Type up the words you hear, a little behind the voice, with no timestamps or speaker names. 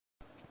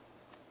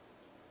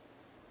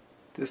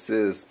This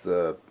is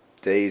the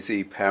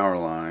Daisy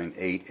Powerline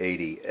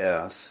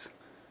 880S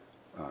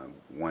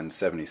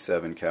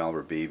 177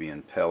 caliber BB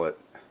and pellet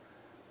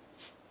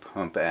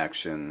pump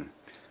action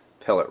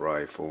pellet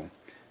rifle,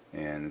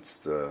 and it's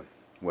the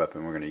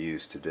weapon we're going to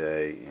use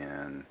today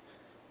in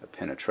a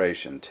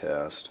penetration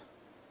test.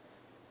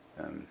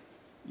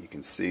 You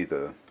can see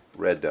the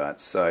red dot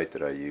sight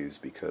that I use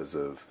because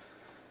of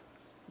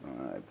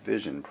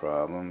vision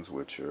problems,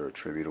 which are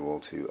attributable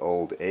to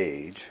old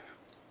age.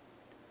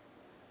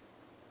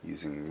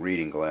 Using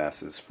reading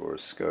glasses for a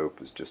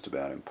scope is just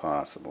about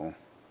impossible.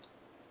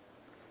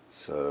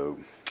 So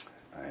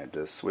I had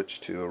to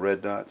switch to a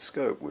red dot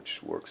scope,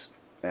 which works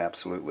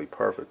absolutely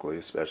perfectly,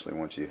 especially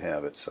once you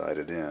have it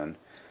sighted in.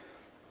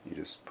 You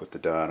just put the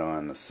dot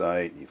on the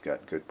sight, you've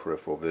got good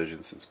peripheral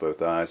vision since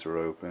both eyes are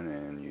open,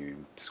 and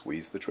you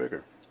squeeze the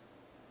trigger.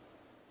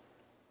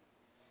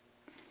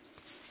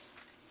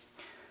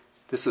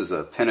 This is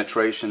a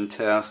penetration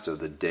test of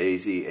the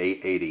Daisy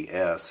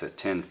 880S at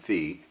 10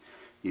 feet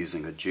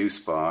using a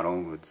juice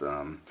bottle with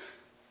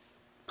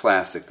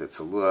plastic that's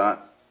a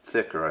lot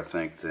thicker, I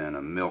think, than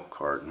a milk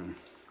carton.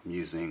 I'm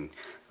using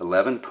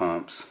 11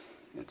 pumps.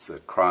 It's a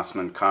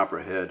Crosman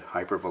Copperhead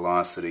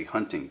hypervelocity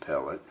hunting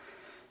pellet,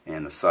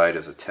 and the sight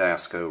is a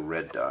Tasco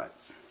red dot.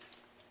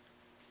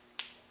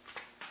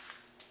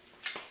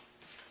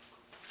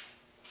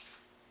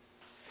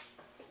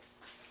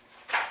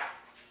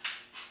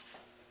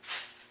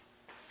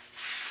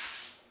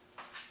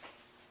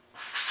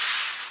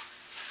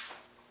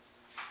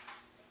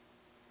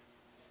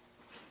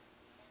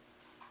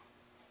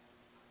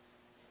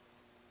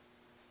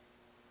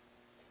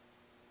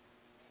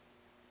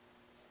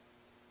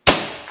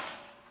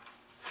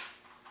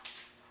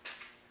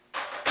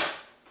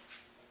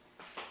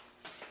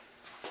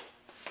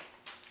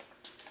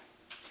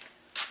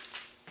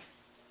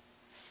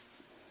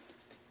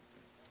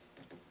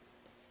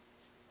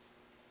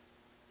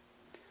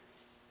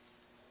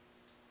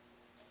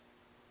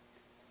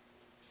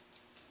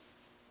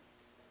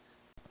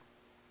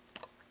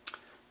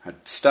 I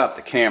stopped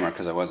the camera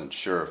because I wasn't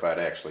sure if I'd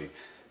actually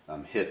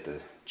hit the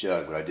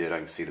jug, but I did. I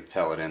can see the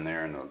pellet in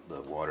there and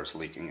the water's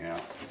leaking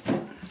out.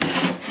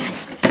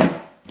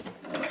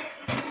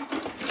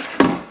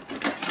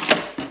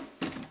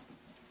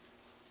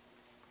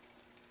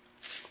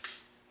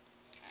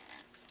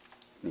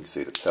 You can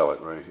see the pellet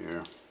right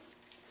here.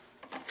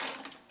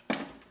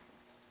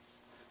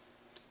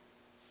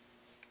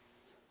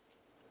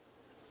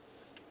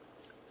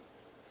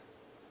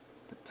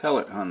 The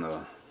pellet on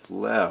the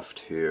left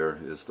here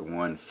is the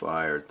one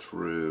fired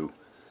through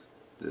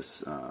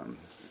this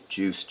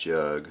juice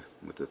jug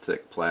with the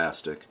thick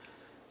plastic.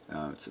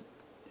 It's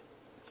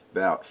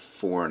about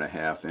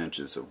 4.5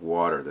 inches of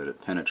water that it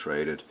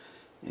penetrated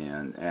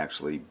and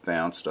actually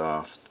bounced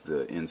off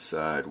the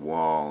inside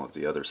wall of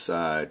the other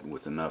side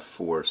with enough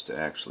force to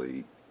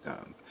actually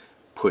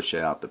push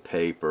out the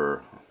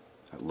paper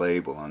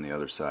label on the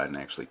other side and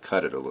actually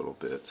cut it a little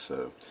bit.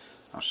 So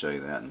I'll show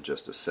you that in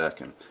just a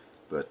second.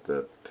 But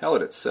the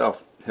pellet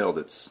itself held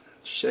its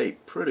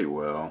shape pretty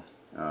well.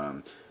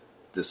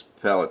 This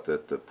pellet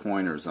that the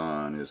pointer's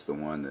on is the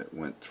one that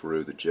went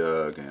through the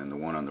jug, and the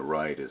one on the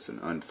right is an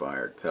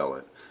unfired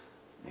pellet.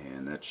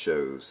 And that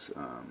shows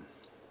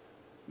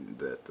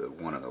that the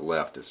one on the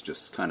left is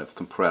just kind of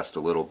compressed a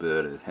little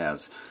bit. It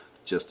has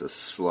just a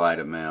slight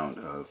amount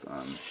of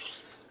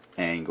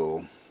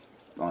angle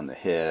on the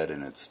head,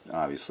 and it's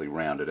obviously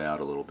rounded out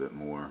a little bit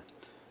more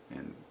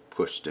and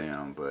pushed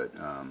down, but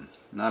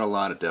not a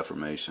lot of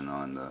deformation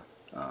on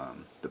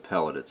the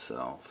pellet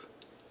itself.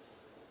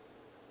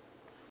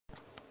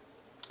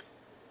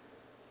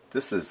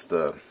 This is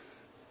the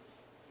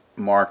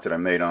mark that I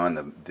made on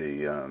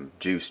the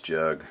juice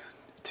jug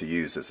to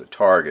use as a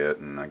target,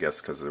 and I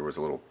guess because there was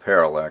a little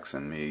parallax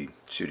in me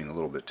shooting a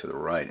little bit to the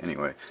right.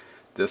 Anyway,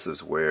 this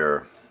is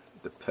where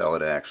the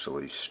pellet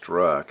actually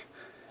struck,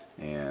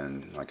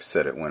 and like I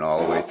said, it went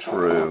all the way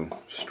through,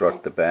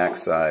 struck the back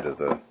side of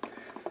the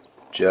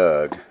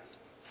jug,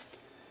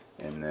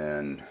 and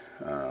then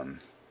I'm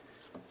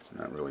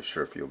not really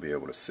sure if you'll be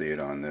able to see it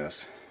on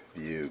this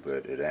view,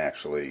 but it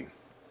actually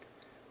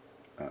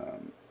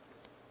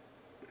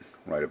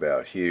right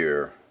about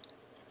here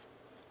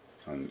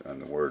on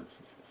the word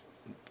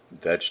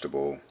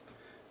vegetable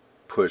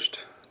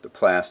pushed the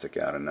plastic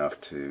out enough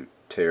to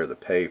tear the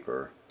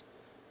paper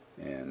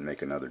and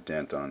make another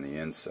dent on the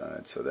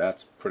inside. So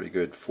that's pretty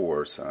good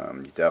force.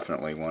 You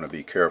definitely want to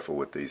be careful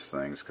with these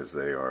things because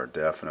they are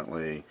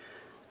definitely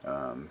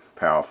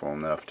powerful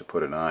enough to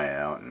put an eye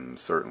out, and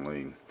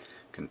certainly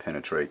can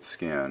penetrate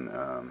skin,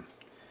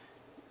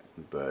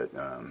 but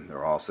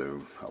they're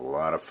also a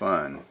lot of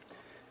fun.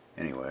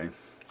 Anyway,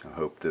 I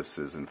hope this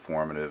is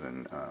informative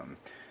and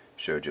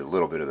showed you a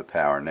little bit of the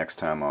power. Next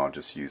time I'll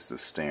just use the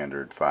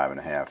standard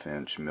 5.5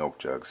 inch milk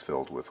jugs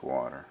filled with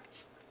water.